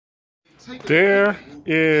there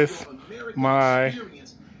is my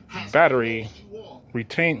battery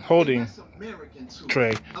holding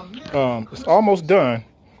tray. It's almost done.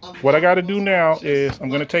 What I got to do now is I'm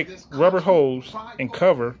going to take rubber hose and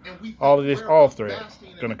cover all of this all thread.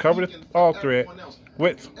 I'm going to cover the all thread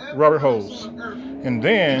with rubber hose. And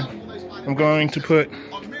then I'm going to put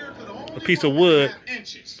a piece of wood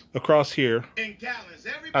across here.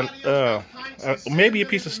 Maybe a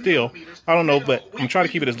piece of steel. I don't know, but I'm trying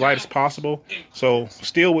to keep it as light as possible. So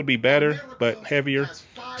steel would be better, but heavier.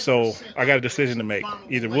 So I got a decision to make.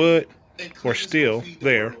 Either wood or steel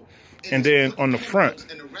there. And then on the front,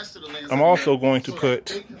 I'm also going to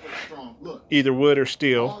put either wood or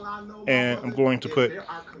steel, and I'm going to put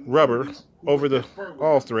rubber over the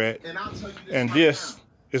all thread, and this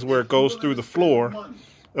is where it goes through the floor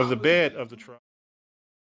of the bed of the truck.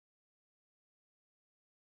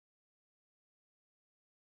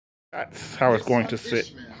 That's how it's going to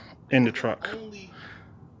sit in the truck.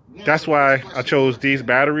 That's why I chose these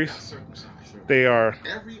batteries. They are,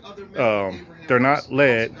 they're not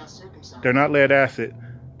lead. They're not lead acid.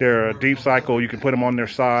 They're a deep cycle. You can put them on their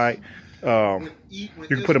side. You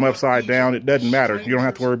can put them upside down. It doesn't matter. You don't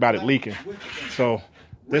have to worry about it leaking. So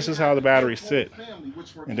this is how the batteries sit.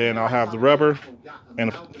 And then I'll have the rubber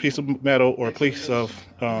and a piece of metal or a piece of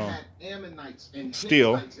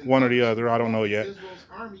steel, one or the other, I don't know yet,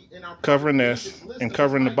 covering this and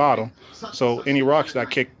covering the bottom. So any rocks that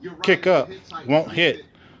I kick up won't hit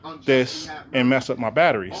this and mess up my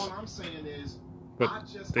batteries. But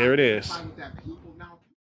there it is.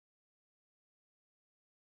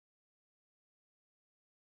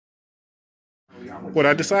 What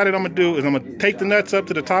I decided I'm going to do is I'm going to take the nuts up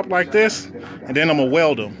to the top like this, and then I'm going to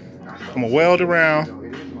weld them. I'm going to weld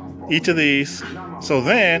around each of these, so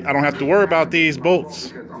then I don't have to worry about these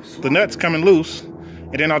bolts, the nuts coming loose,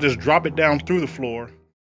 and then I'll just drop it down through the floor.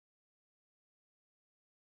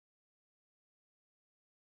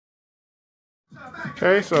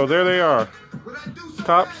 Okay, so there they are.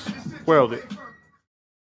 Tops welded.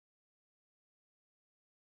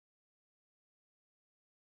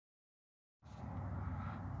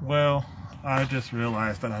 Well, I just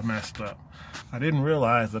realized that I messed up. I didn't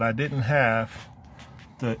realize that I didn't have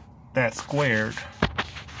that squared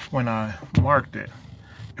when I marked it.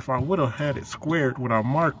 If I would have had it squared when I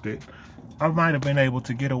marked it, I might have been able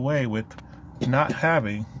to get away with not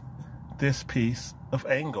having this piece of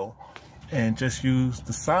angle and just use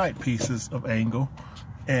the side pieces of angle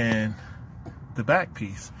and the back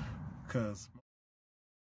piece, because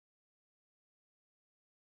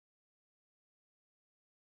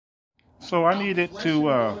so I needed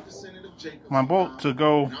to my bolt to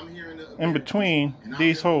go in between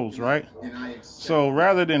these holes, right? So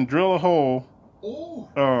rather than drill a hole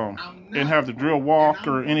and have the drill walk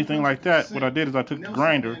or anything like that, what I did is I took the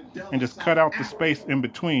grinder and just cut out the space in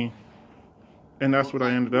between, and that's what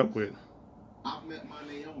I ended up with.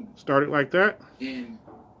 Started like that,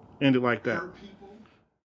 ended like that.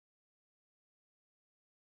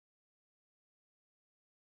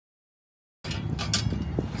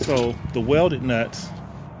 So the welded nuts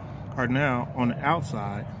are now on the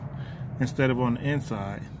outside instead of on the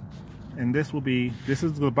inside. And this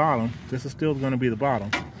is the bottom. This is still going to be the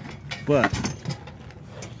bottom. But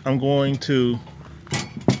I'm going to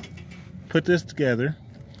put this together,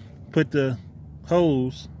 put the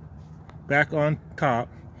hose back on top,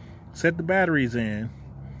 set the batteries in,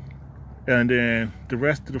 and then the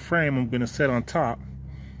rest of the frame I'm going to set on top.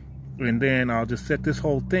 And then I'll just set this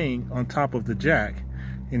whole thing on top of the jack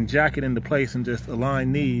and jack it into place and just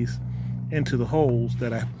align these into the holes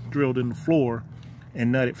that I drilled in the floor and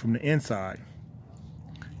nut it from the inside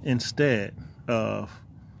instead of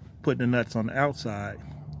putting the nuts on the outside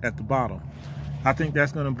at the bottom. I think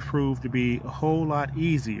that's going to prove to be a whole lot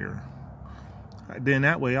easier. Then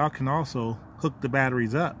that way I can also hook the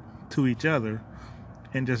batteries up to each other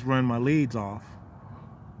and just run my leads off,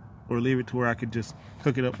 or leave it to where I could just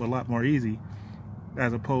hook it up a lot more easy,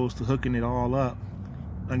 as opposed to hooking it all up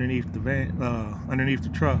underneath the van, underneath the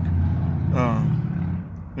truck,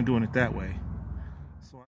 and doing it that way.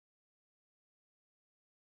 So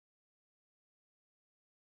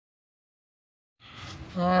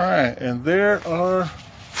all right, and there are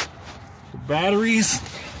the batteries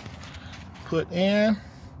put in,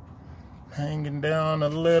 hanging down a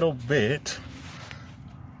little bit.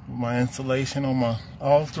 My insulation on my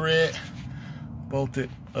all thread bolted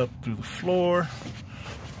up through the floor.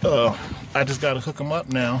 I just got to hook them up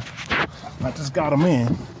now. I just got them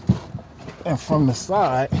in, and from the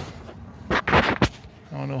side, I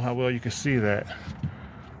don't know how well you can see that,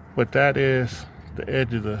 but that is the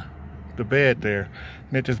edge of the bed there,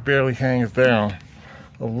 and it just barely hangs down.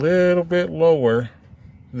 a little bit lower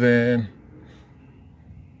than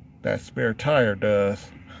that spare tire does.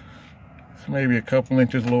 It's maybe a couple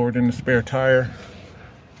inches lower than the spare tire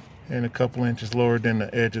and a couple inches lower than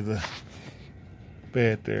the edge of the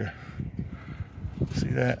bed there. See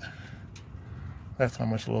that? That's how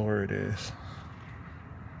much lower it is.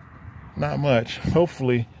 Not much.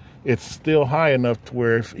 Hopefully it's still high enough to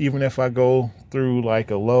where even if I go through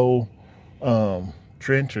like a low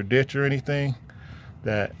trench or ditch or anything,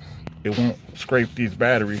 that it won't scrape these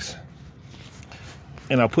batteries.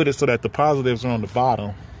 And I put it so that the positives are on the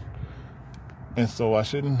bottom, and so I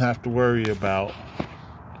shouldn't have to worry about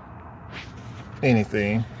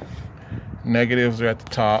anything. Negatives are at the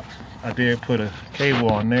top. I did put a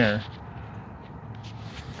cable on there,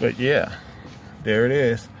 but yeah, there it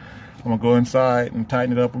is. I'm gonna go inside and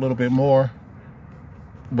tighten it up a little bit more,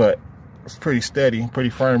 but it's pretty steady, pretty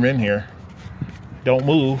firm in here. Don't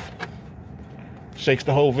move. Shakes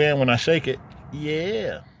the whole van when I shake it.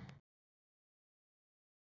 Yeah.